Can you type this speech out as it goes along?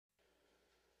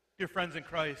Dear friends in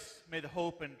Christ, may the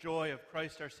hope and joy of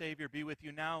Christ our Savior be with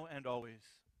you now and always.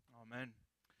 Amen.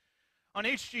 On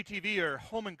HGTV or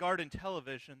Home and Garden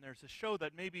Television, there's a show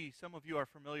that maybe some of you are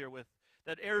familiar with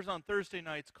that airs on Thursday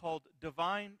nights called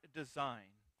Divine Design.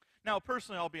 Now,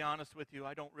 personally, I'll be honest with you,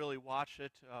 I don't really watch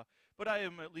it, but I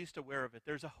am at least aware of it.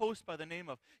 There's a host by the name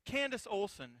of Candace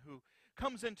Olson who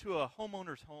comes into a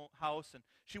homeowner's house, and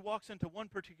she walks into one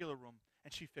particular room,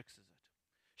 and she fixes it.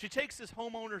 She takes this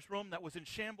homeowner's room that was in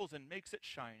shambles and makes it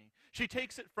shiny. She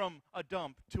takes it from a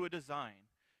dump to a design.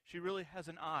 She really has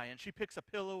an eye, and she picks a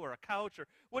pillow or a couch or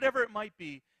whatever it might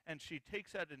be, and she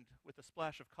takes that and with a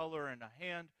splash of color and a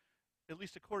hand, at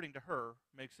least according to her,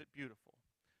 makes it beautiful.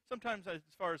 Sometimes, as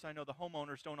far as I know, the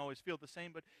homeowners don't always feel the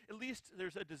same, but at least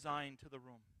there's a design to the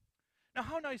room. Now,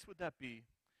 how nice would that be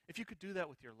if you could do that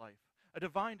with your life? A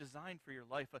divine design for your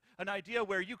life, an idea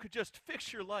where you could just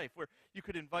fix your life, where you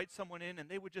could invite someone in and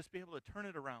they would just be able to turn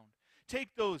it around.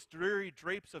 Take those dreary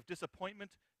drapes of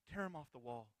disappointment, tear them off the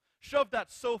wall. Shove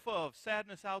that sofa of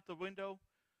sadness out the window,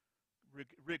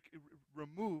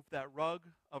 remove that rug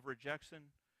of rejection,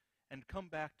 and come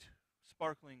back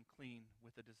sparkling clean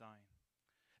with a design.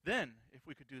 Then, if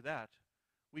we could do that,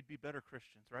 we'd be better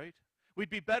Christians, right? We'd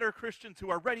be better Christians who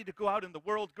are ready to go out in the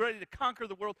world, ready to conquer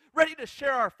the world, ready to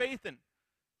share our faith and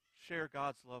share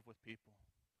God's love with people.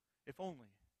 If only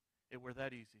it were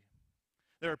that easy.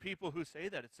 There are people who say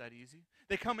that it's that easy.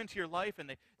 They come into your life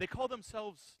and they call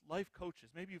themselves life coaches.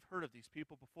 Maybe you've heard of these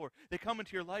people before. They come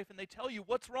into your life and they tell you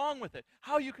what's wrong with it,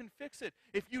 how you can fix it.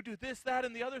 If you do this, that,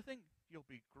 and the other thing, you'll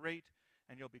be great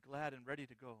and you'll be glad and ready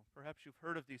to go. Perhaps you've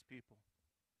heard of these people.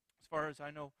 As far as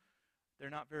I know, they're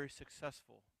not very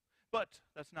successful. But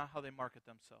that's not how they market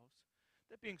themselves.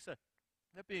 That being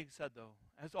said, though,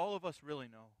 as all of us really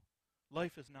know,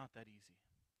 life is not that easy.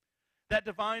 That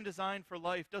divine design for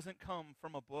life doesn't come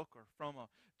from a book or from a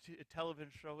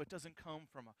television show. It doesn't come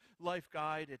from a life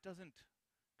guide. It doesn't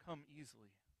come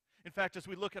easily. In fact, as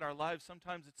we look at our lives,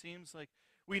 sometimes it seems like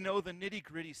we know the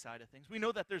nitty-gritty side of things. We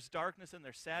know that there's darkness and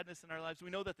there's sadness in our lives. We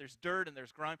know that there's dirt and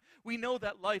there's grime. We know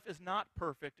that life is not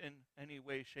perfect in any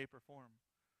way, shape, or form.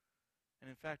 And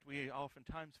in fact, we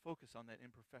oftentimes focus on that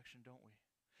imperfection, don't we?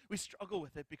 We struggle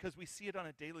with it because we see it on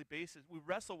a daily basis. We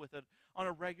wrestle with it on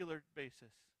a regular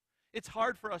basis. It's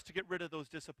hard for us to get rid of those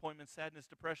disappointments, sadness,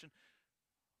 depression,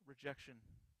 rejection,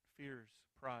 fears,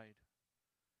 pride,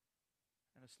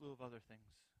 and a slew of other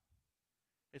things.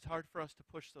 It's hard for us to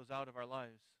push those out of our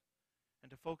lives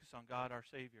and to focus on God, our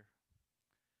Savior.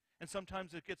 And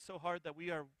sometimes it gets so hard that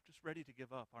we are just ready to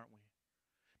give up, aren't we?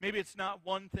 Maybe it's not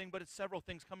one thing, but it's several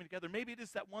things coming together. Maybe it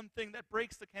is that one thing that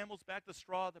breaks the camel's back, the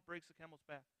straw that breaks the camel's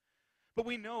back. But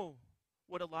we know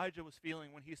what Elijah was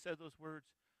feeling when he said those words,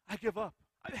 I give up.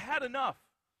 I've had enough.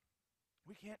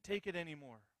 We can't take it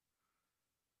anymore.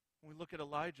 When we look at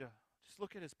Elijah, just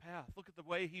look at his path. Look at the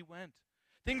way he went.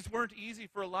 Things weren't easy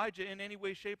for Elijah in any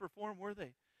way, shape, or form, were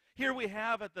they? Here we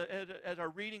have at our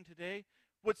reading today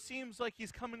what seems like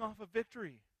he's coming off a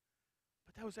victory.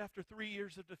 But that was after 3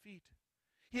 years of defeat.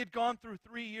 He had gone through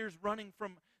 3 years running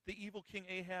from the evil king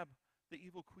Ahab, the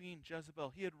evil queen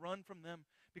Jezebel. He had run from them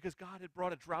because God had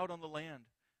brought a drought on the land.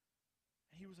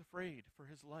 And he was afraid for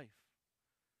his life.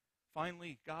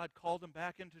 Finally, God called him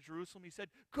back into Jerusalem. He said,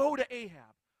 go to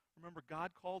Ahab. Remember,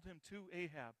 God called him to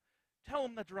Ahab. Tell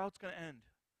him the drought's going to end.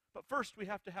 But first, we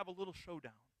have to have a little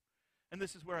showdown. And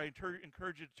this is where I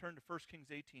encourage you to turn to 1 Kings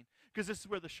 18, because this is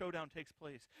where the showdown takes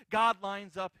place. God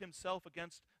lines up himself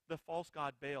against the false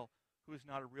god Baal, who is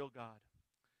not a real God.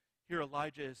 Here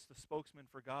Elijah is the spokesman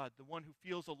for God, the one who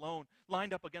feels alone,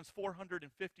 lined up against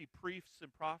 450 priests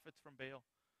and prophets from Baal.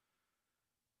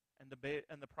 And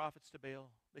the prophets to Baal,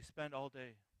 they spend all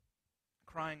day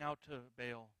crying out to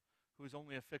Baal, who is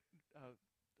only a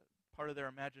part of their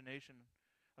imagination,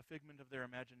 a figment of their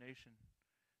imagination.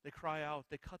 They cry out,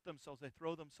 they cut themselves, they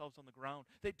throw themselves on the ground.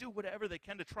 They do whatever they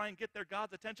can to try and get their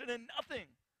God's attention, and nothing.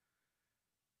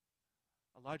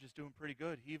 Elijah's doing pretty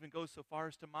good. He even goes so far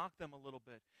as to mock them a little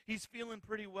bit. He's feeling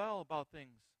pretty well about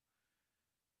things.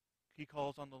 He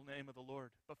calls on the name of the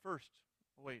Lord. But first,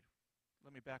 wait,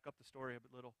 let me back up the story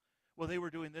a little. While they were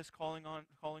doing this, calling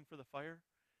for the fire,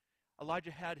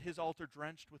 Elijah had his altar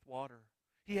drenched with water.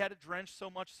 He had it drenched so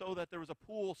much so that there was a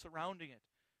pool surrounding it.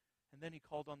 And then he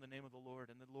called on the name of the Lord,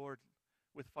 and the Lord,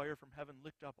 with fire from heaven,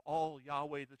 licked up all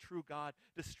Yahweh, the true God,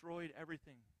 destroyed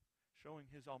everything, showing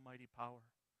his almighty power.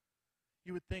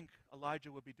 You would think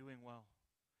Elijah would be doing well.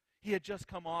 He had just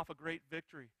come off a great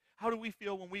victory. How do we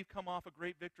feel when we come off a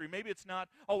great victory? Maybe it's not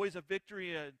always a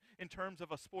victory in terms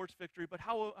of a sports victory, but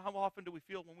how often do we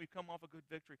feel when we come off a good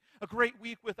victory? A great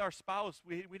week with our spouse,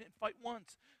 we didn't fight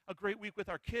once. A great week with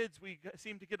our kids, we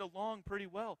seem to get along pretty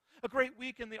well. A great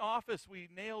week in the office, we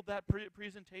nailed that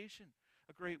presentation.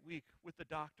 A great week with the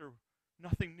doctor,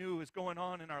 nothing new is going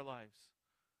on in our lives.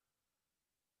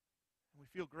 And we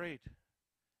feel great.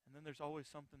 And then there's always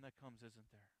something that comes, isn't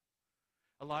there?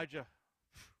 Elijah,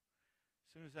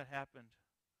 as soon as that happened,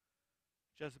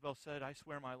 Jezebel said, I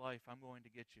swear my life, I'm going to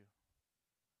get you.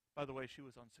 By the way, she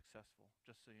was unsuccessful,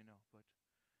 just so you know.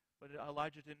 But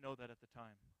Elijah didn't know that at the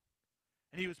time.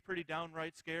 And he was pretty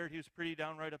downright scared. He was pretty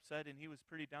downright upset. And he was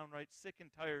pretty downright sick and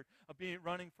tired of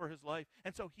running for his life.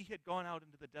 And so he had gone out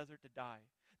into the desert to die.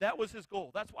 That was his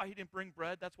goal. That's why he didn't bring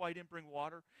bread. That's why he didn't bring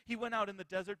water. He went out in the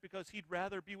desert because he'd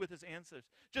rather be with his ancestors.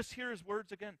 Just hear his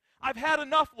words again. I've had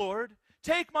enough, Lord.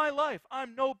 Take my life.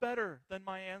 I'm no better than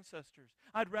my ancestors.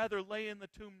 I'd rather lay in the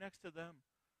tomb next to them.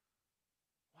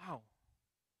 Wow.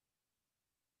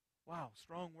 Wow,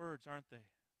 strong words, aren't they?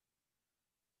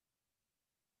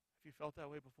 Have you felt that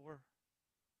way before?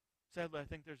 Sadly, I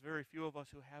think there's very few of us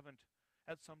who haven't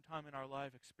at some time in our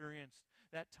life experienced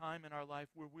that time in our life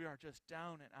where we are just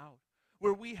down and out,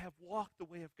 where we have walked the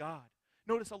way of God.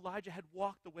 Notice Elijah had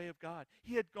walked the way of God.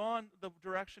 He had gone the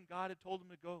direction God had told him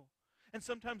to go. And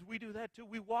sometimes we do that too.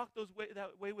 We walk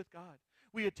that way with God.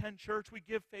 We attend church. We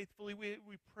give faithfully. We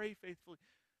pray faithfully.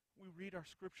 We read our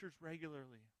scriptures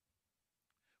regularly.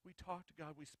 We talk to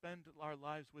God. We spend our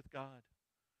lives with God.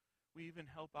 We even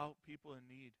help out people in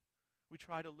need. We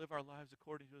try to live our lives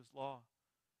according to His law.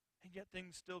 And yet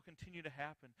things still continue to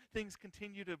happen. Things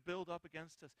continue to build up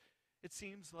against us. It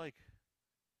seems like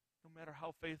no matter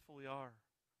how faithful we are,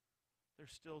 there's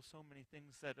still so many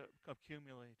things that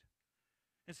accumulate.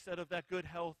 Instead of that good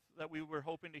health that we were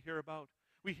hoping to hear about,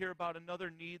 we hear about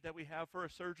another need that we have for a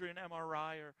surgery, an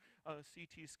MRI, or a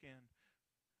CT scan.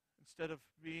 Instead of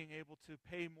being able to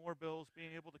pay more bills,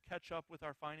 being able to catch up with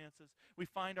our finances, we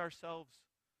find ourselves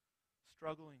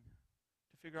struggling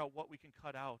to figure out what we can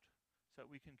cut out so that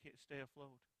we can stay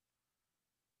afloat.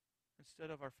 Instead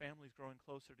of our families growing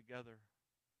closer together,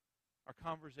 our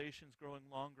conversations growing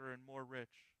longer and more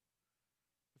rich,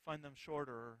 we find them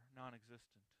shorter or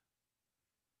non-existent.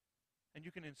 And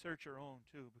you can insert your own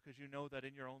too, because you know that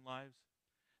in your own lives,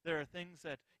 there are things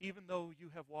that even though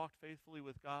you have walked faithfully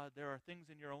with God, there are things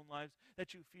in your own lives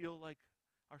that you feel like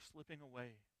are slipping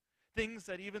away. Things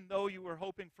that even though you were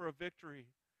hoping for a victory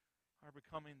are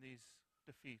becoming these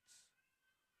defeats.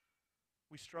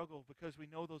 We struggle because we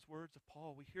know those words of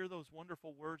Paul. We hear those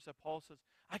wonderful words that Paul says,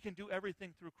 I can do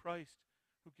everything through Christ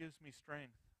who gives me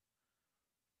strength.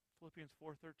 Philippians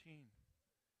 4:13.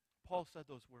 Paul said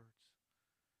those words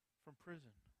from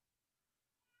prison.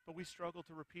 But we struggle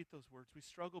to repeat those words. We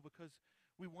struggle because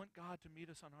we want God to meet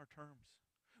us on our terms.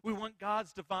 We want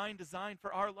God's divine design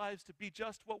for our lives to be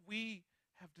just what we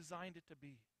have designed it to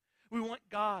be. We want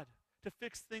God to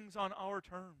fix things on our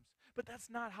terms. But that's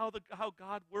not how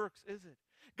God works, is it?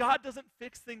 God doesn't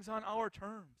fix things on our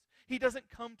terms. He doesn't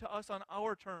come to us on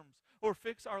our terms or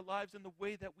fix our lives in the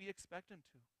way that we expect Him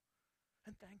to.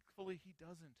 And thankfully, He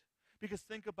doesn't. Because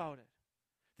think about it.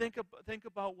 Think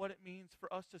about what it means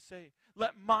for us to say,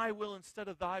 let my will instead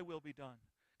of thy will be done.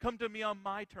 Come to me on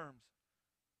my terms.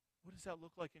 What does that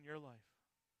look like in your life?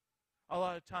 A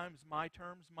lot of times, my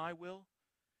terms, my will,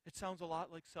 it sounds a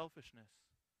lot like selfishness.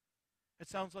 It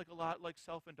sounds like a lot like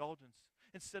self-indulgence.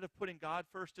 Instead of putting God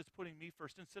first, it's putting me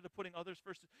first. Instead of putting others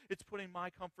first, it's putting my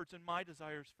comforts and my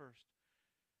desires first.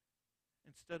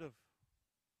 Instead of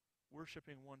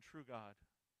worshiping one true God,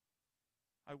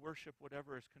 I worship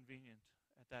whatever is convenient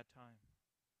at that time.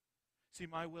 See,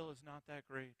 my will is not that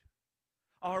great.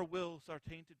 Our wills are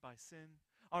tainted by sin.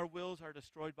 Our wills are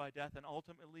destroyed by death, and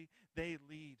ultimately, they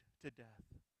lead to death.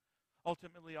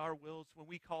 Ultimately, our wills, when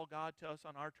we call God to us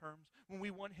on our terms, when we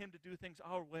want Him to do things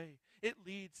our way, it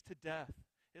leads to death.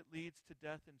 It leads to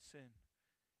death and sin.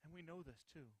 And we know this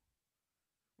too.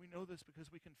 We know this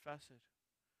because we confess it.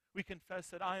 We confess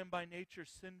that I am by nature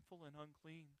sinful and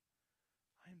unclean.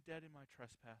 I am dead in my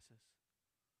trespasses.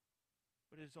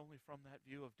 But it is only from that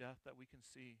view of death that we can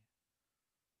see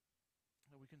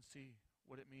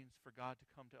what it means for God to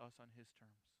come to us on His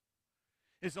terms.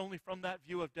 It's only from that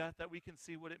view of death that we can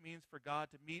see what it means for God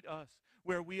to meet us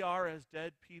where we are as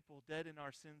dead people, dead in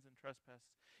our sins and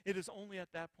trespasses. It is only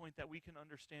at that point that we can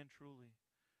understand truly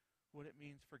what it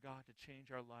means for God to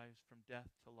change our lives from death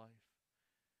to life.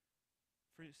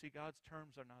 For you see, God's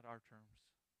terms are not our terms.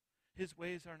 His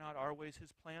ways are not our ways.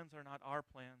 His plans are not our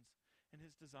plans. And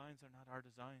His designs are not our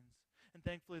designs. And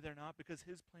thankfully they're not, because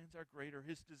His plans are greater.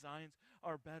 His designs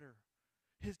are better.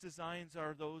 His designs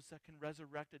are those that can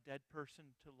resurrect a dead person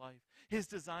to life. His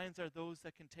designs are those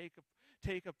that can take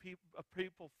a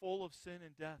people full of sin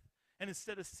and death, and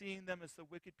instead of seeing them as the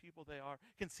wicked people they are,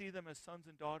 can see them as sons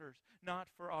and daughters, not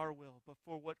for our will, but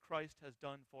for what Christ has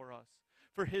done for us,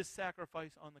 for his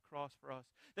sacrifice on the cross for us.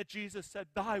 That Jesus said,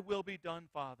 thy will be done,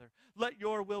 Father. Let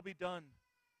your will be done.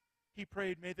 He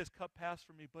prayed, may this cup pass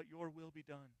from me, but your will be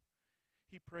done.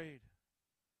 He prayed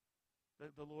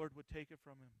that the Lord would take it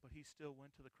from him, but he still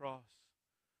went to the cross.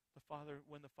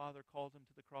 When the Father called him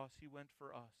to the cross, he went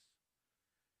for us.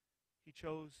 He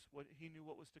chose he knew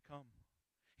what was to come.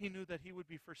 He knew that he would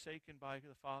be forsaken by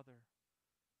the Father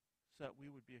so that we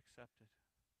would be accepted.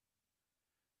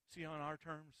 See, on our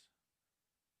terms,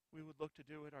 we would look to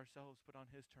do it ourselves, but on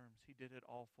his terms, he did it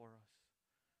all for us.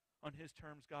 On his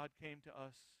terms, God came to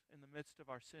us in the midst of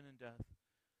our sin and death,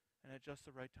 and at just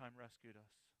the right time rescued us.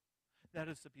 That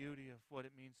is the beauty of what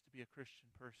it means to be a Christian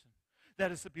person.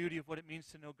 That is the beauty of what it means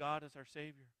to know God as our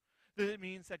Savior. That it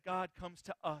means that God comes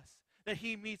to us, that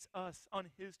he meets us on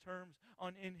his terms,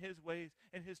 in his ways,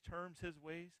 and his terms, his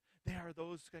ways, they are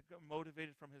those that are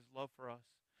motivated from his love for us.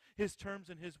 His terms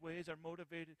and his ways are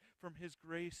motivated from his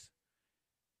grace,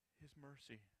 his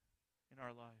mercy in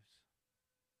our lives.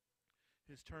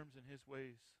 His terms and his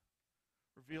ways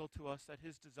reveal to us that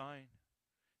his design,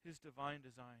 his divine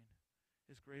design,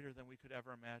 is greater than we could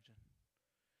ever imagine.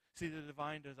 See, the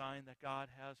divine design that God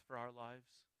has for our lives,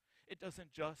 it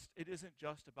isn't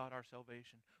just about our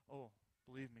salvation. Oh,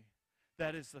 believe me,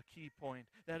 that is the key point.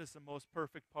 That is the most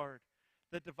perfect part.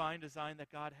 The divine design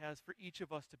that God has for each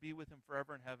of us to be with him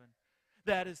forever in heaven.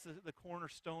 That is the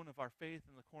cornerstone of our faith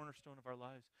and the cornerstone of our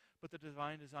lives. But the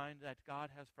divine design that God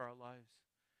has for our lives,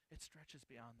 it stretches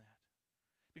beyond that.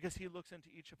 Because he looks into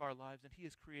each of our lives and he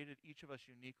has created each of us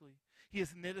uniquely. He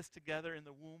has knit us together in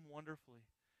the womb wonderfully.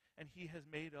 And he has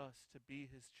made us to be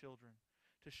his children,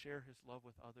 to share his love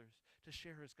with others, to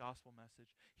share his gospel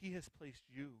message. He has placed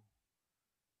you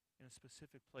in a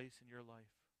specific place in your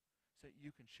life so that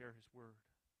you can share his word.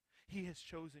 He has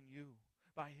chosen you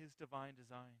by his divine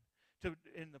design to,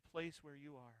 in the place where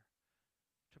you are,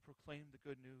 to proclaim the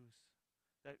good news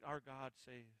that our God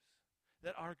saves,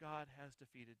 that our God has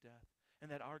defeated death, and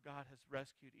that our God has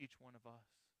rescued each one of us.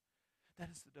 That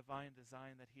is the divine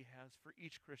design that he has for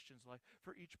each Christian's life,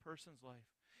 for each person's life.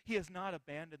 He has not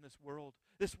abandoned this world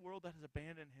that has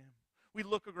abandoned him. We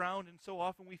look around and so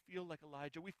often we feel like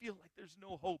Elijah. We feel like there's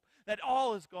no hope, that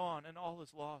all is gone and all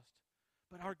is lost.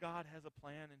 But our God has a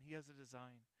plan and he has a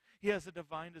design. He has a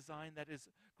divine design that is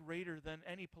greater than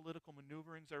any political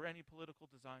maneuverings or any political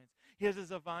designs. He has a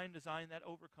divine design that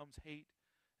overcomes hate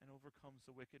and overcomes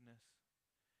the wickedness.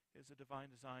 Is a divine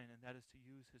design, and that is to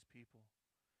use his people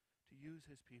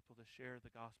to share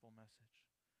the gospel message,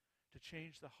 to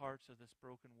change the hearts of this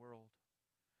broken world,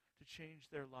 to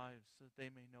change their lives so that they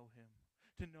may know him,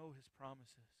 to know his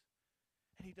promises.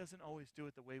 And he doesn't always do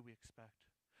it the way we expect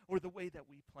or the way that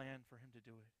we plan for him to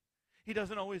do it. He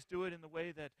doesn't always do it in the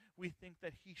way that we think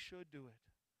that he should do it.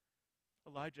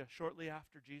 Elijah, shortly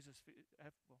after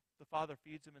the Father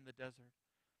feeds him in the desert,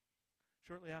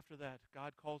 shortly after that,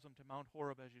 God calls him to Mount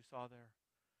Horeb, as you saw there.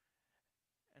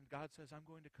 And God says, I'm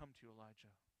going to come to you, Elijah.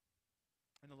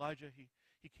 And Elijah, he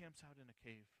camps out in a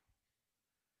cave.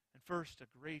 And first, a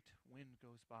great wind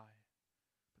goes by.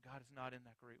 But God is not in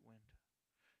that great wind.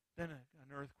 Then an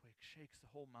earthquake shakes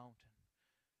the whole mountain.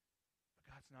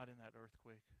 But God's not in that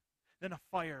earthquake. Then a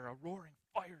roaring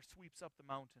fire sweeps up the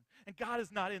mountain. And God is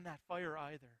not in that fire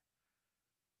either.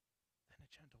 Then a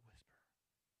gentle whisper.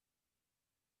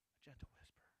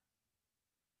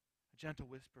 A gentle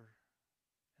whisper,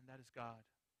 and that is God.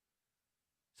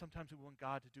 Sometimes we want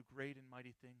God to do great and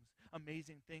mighty things,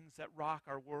 amazing things that rock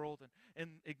our world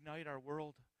and ignite our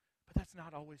world, but that's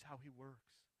not always how he works.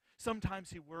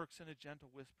 Sometimes he works in a gentle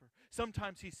whisper.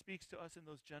 Sometimes he speaks to us in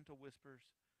those gentle whispers.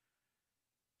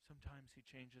 Sometimes he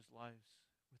changes lives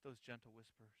with those gentle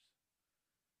whispers.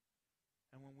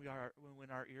 And when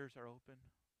our ears are open,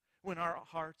 when our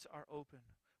hearts are open,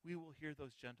 we will hear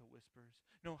those gentle whispers,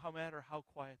 no matter how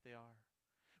quiet they are.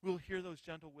 We'll hear those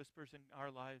gentle whispers in our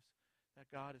lives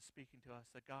that God is speaking to us,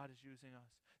 that God is using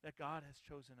us, that God has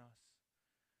chosen us.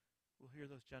 We'll hear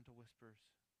those gentle whispers,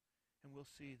 and we'll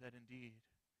see that indeed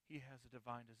he has a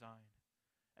divine design,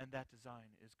 and that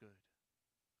design is good.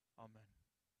 Amen.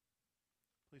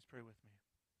 Please pray with me.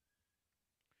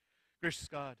 Gracious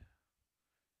God,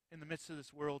 in the midst of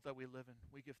this world that we live in,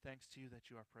 we give thanks to you that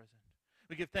you are present.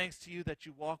 We give thanks to you that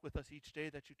you walk with us each day,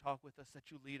 that you talk with us,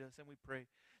 that you lead us, and we pray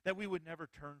that we would never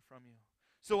turn from you.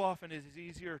 So often it is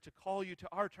easier to call you to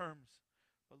our terms,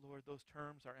 but Lord, those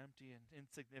terms are empty and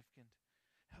insignificant.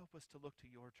 Help us to look to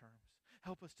your terms.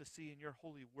 Help us to see in your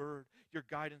holy word your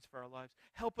guidance for our lives.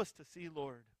 Help us to see,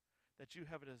 Lord, that you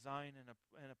have a design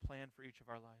and a plan for each of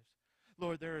our lives.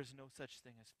 Lord, there is no such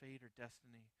thing as fate or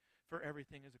destiny, for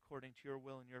everything is according to your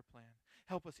will and your plan.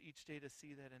 Help us each day to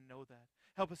see that and know that.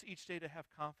 Help us each day to have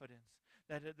confidence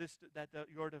that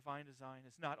your divine design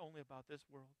is not only about this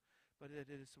world, but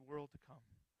that it is the world to come,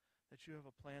 that you have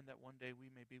a plan that one day we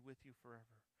may be with you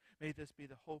forever. May this be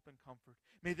the hope and comfort.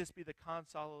 May this be the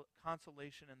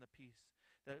consolation and the peace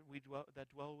that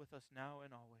dwell with us now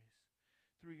and always.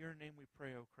 Through your name we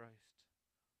pray, O Christ.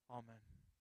 Amen.